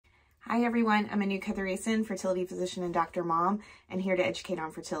Hi everyone, I'm Kathiresan, fertility physician and Dr. Mom, and here to educate on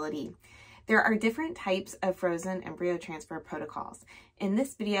fertility. There are different types of frozen embryo transfer protocols. In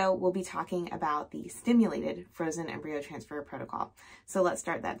this video, we'll be talking about the stimulated frozen embryo transfer protocol. So let's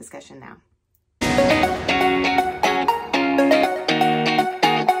start that discussion now.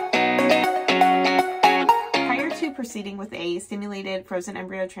 Prior to proceeding with a stimulated frozen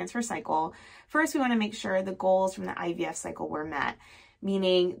embryo transfer cycle, first we want to make sure the goals from the IVF cycle were met,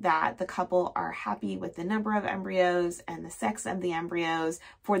 meaning that the couple are happy with the number of embryos and the sex of the embryos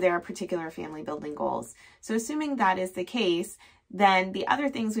for their particular family building goals. So assuming that is the case, then the other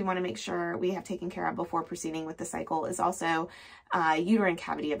things we want to make sure we have taken care of before proceeding with the cycle is also uterine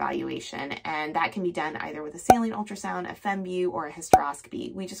cavity evaluation. And that can be done either with a saline ultrasound, a FemView, or a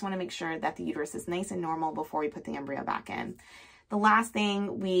hysteroscopy. We just want to make sure that the uterus is nice and normal before we put the embryo back in. The last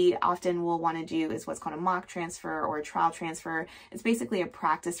thing we often will want to do is what's called a mock transfer or a trial transfer. It's basically a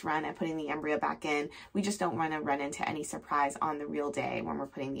practice run at putting the embryo back in. We just don't want to run into any surprise on the real day when we're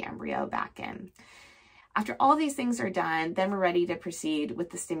putting the embryo back in. After all these things are done, then we're ready to proceed with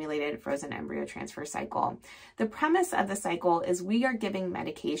the stimulated frozen embryo transfer cycle. The premise of the cycle is we are giving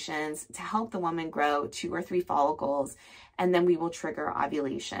medications to help the woman grow 2 or 3 follicles, and then we will trigger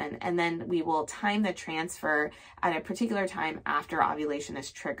ovulation. And then we will time the transfer at a particular time after ovulation is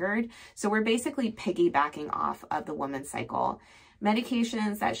triggered. So we're basically piggybacking off of the woman's cycle.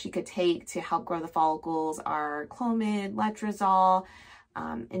 Medications that she could take to help grow the follicles are Clomid, Letrozole,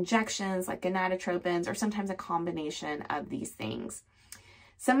 injections like gonadotropins, or sometimes a combination of these things.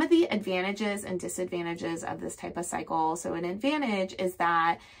 Some of the advantages and disadvantages of this type of cycle. So an advantage is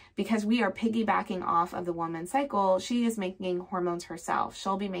that because we are piggybacking off of the woman's cycle, she is making hormones herself.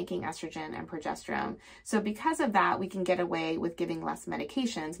 She'll be making estrogen and progesterone. So because of that, we can get away with giving less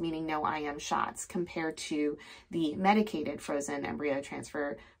medications, meaning no IM shots, compared to the medicated frozen embryo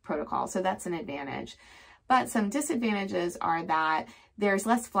transfer protocol. So that's an advantage. But some disadvantages are that there's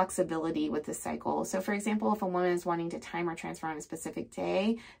less flexibility with the cycle. So for example, if a woman is wanting to time her transfer on a specific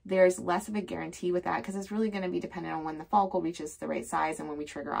day, there's less of a guarantee with that because it's really going to be dependent on when the follicle reaches the right size and when we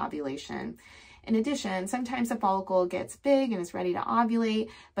trigger ovulation. In addition, sometimes the follicle gets big and is ready to ovulate,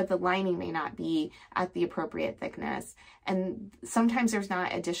 but the lining may not be at the appropriate thickness. And sometimes there's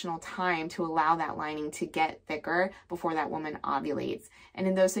not additional time to allow that lining to get thicker before that woman ovulates. And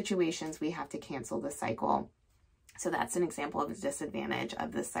in those situations, we have to cancel the cycle. So that's an example of a disadvantage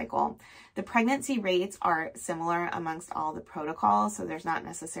of this cycle. The pregnancy rates are similar amongst all the protocols, so there's not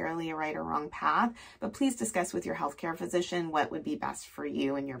necessarily a right or wrong path, but please discuss with your healthcare physician what would be best for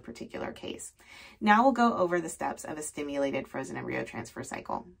you in your particular case. Now we'll go over the steps of a stimulated frozen embryo transfer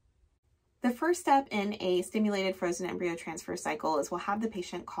cycle. The first step in a stimulated frozen embryo transfer cycle is we'll have the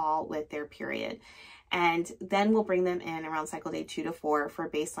patient call with their period. And then we'll bring them in around cycle day 2 to 4 for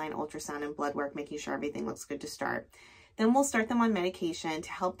baseline ultrasound and blood work, making sure everything looks good to start. Then we'll start them on medication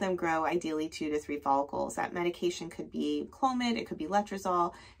to help them grow ideally 2 to 3 follicles. That medication could be Clomid, it could be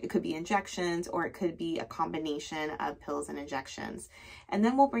Letrozole, it could be injections, or it could be a combination of pills and injections. And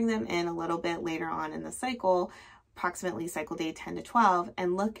then we'll bring them in a little bit later on in the cycle, approximately cycle day 10 to 12,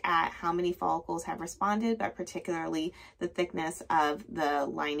 and look at how many follicles have responded, but particularly the thickness of the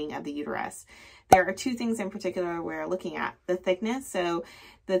lining of the uterus. There are 2 things in particular we're looking at. The thickness, so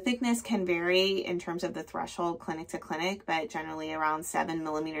the thickness can vary in terms of the threshold clinic to clinic, but generally around 7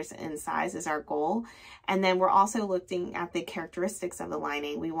 millimeters in size is our goal. And then we're also looking at the characteristics of the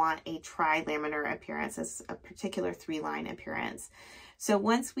lining. We want a trilaminar appearance, as a particular 3-line appearance. So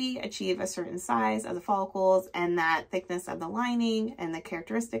once we achieve a certain size of the follicles and that thickness of the lining and the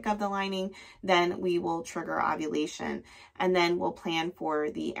characteristic of the lining, then we will trigger ovulation. And then we'll plan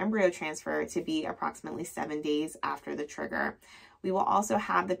for the embryo transfer to be approximately 7 days after the trigger. We will also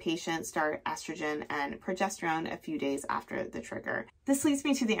have the patient start estrogen and progesterone a few days after the trigger. This leads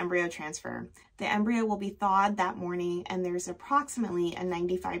me to the embryo transfer. The embryo will be thawed that morning, and there's approximately a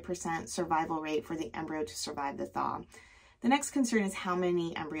 95% survival rate for the embryo to survive the thaw. The next concern is how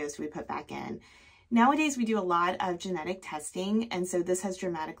many embryos do we put back in? Nowadays, we do a lot of genetic testing, and so this has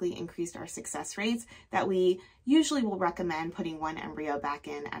dramatically increased our success rates that we usually will recommend putting 1 embryo back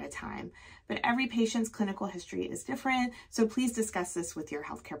in at a time. But every patient's clinical history is different, so please discuss this with your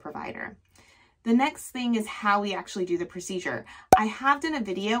healthcare provider. The next thing is how we actually do the procedure. I have done a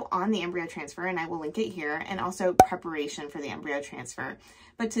video on the embryo transfer, and I will link it here, and also preparation for the embryo transfer.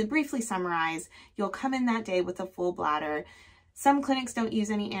 But to briefly summarize, you'll come in that day with a full bladder. Some clinics don't use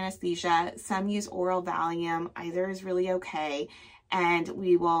any anesthesia. Some use oral Valium. Either is really okay. and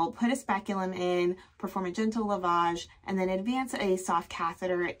we will put a speculum in, perform a gentle lavage, and then advance a soft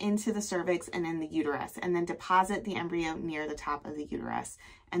catheter into the cervix and in the uterus, and then deposit the embryo near the top of the uterus,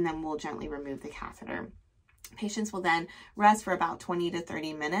 and then we'll gently remove the catheter. Patients will then rest for about 20 to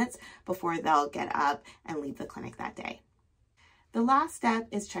 30 minutes before they'll get up and leave the clinic that day. The last step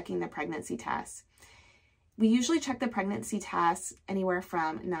is checking the pregnancy test. We usually check the pregnancy test anywhere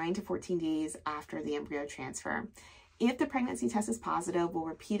from 9 to 14 days after the embryo transfer. If the pregnancy test is positive, we'll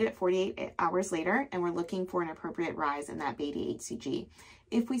repeat it 48 hours later, and we're looking for an appropriate rise in that beta HCG.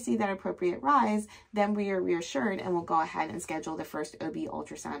 If we see that appropriate rise, then we are reassured and we'll go ahead and schedule the first OB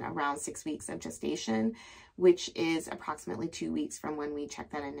ultrasound around 6 weeks of gestation, which is approximately 2 weeks from when we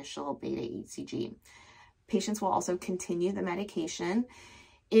check that initial beta HCG. Patients will also continue the medication.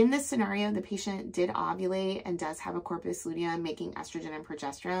 In this scenario, the patient did ovulate and does have a corpus luteum making estrogen and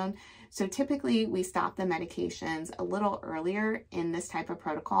progesterone. So typically we stop the medications a little earlier in this type of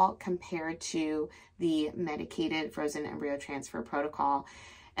protocol compared to the medicated frozen embryo transfer protocol.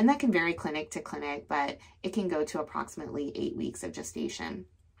 And that can vary clinic to clinic, but it can go to approximately 8 weeks of gestation.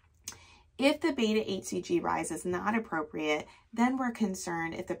 If the beta HCG rise is not appropriate, then we're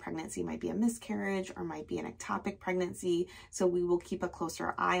concerned if the pregnancy might be a miscarriage or might be an ectopic pregnancy. So we will keep a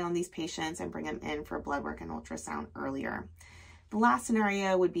closer eye on these patients and bring them in for blood work and ultrasound earlier. The last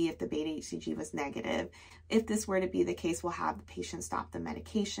scenario would be if the beta HCG was negative. If this were to be the case, we'll have the patient stop the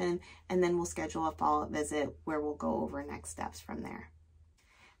medication, and then we'll schedule a follow-up visit where we'll go over next steps from there.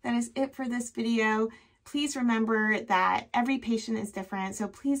 That is it for this video. Please remember that every patient is different, so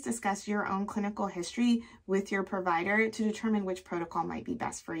please discuss your own clinical history with your provider to determine which protocol might be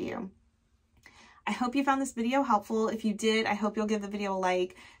best for you. I hope you found this video helpful. If you did, I hope you'll give the video a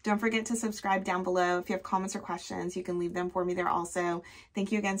like. Don't forget to subscribe down below. If you have comments or questions, you can leave them for me there also.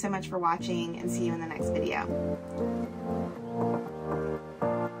 Thank you again so much for watching, and see you in the next video.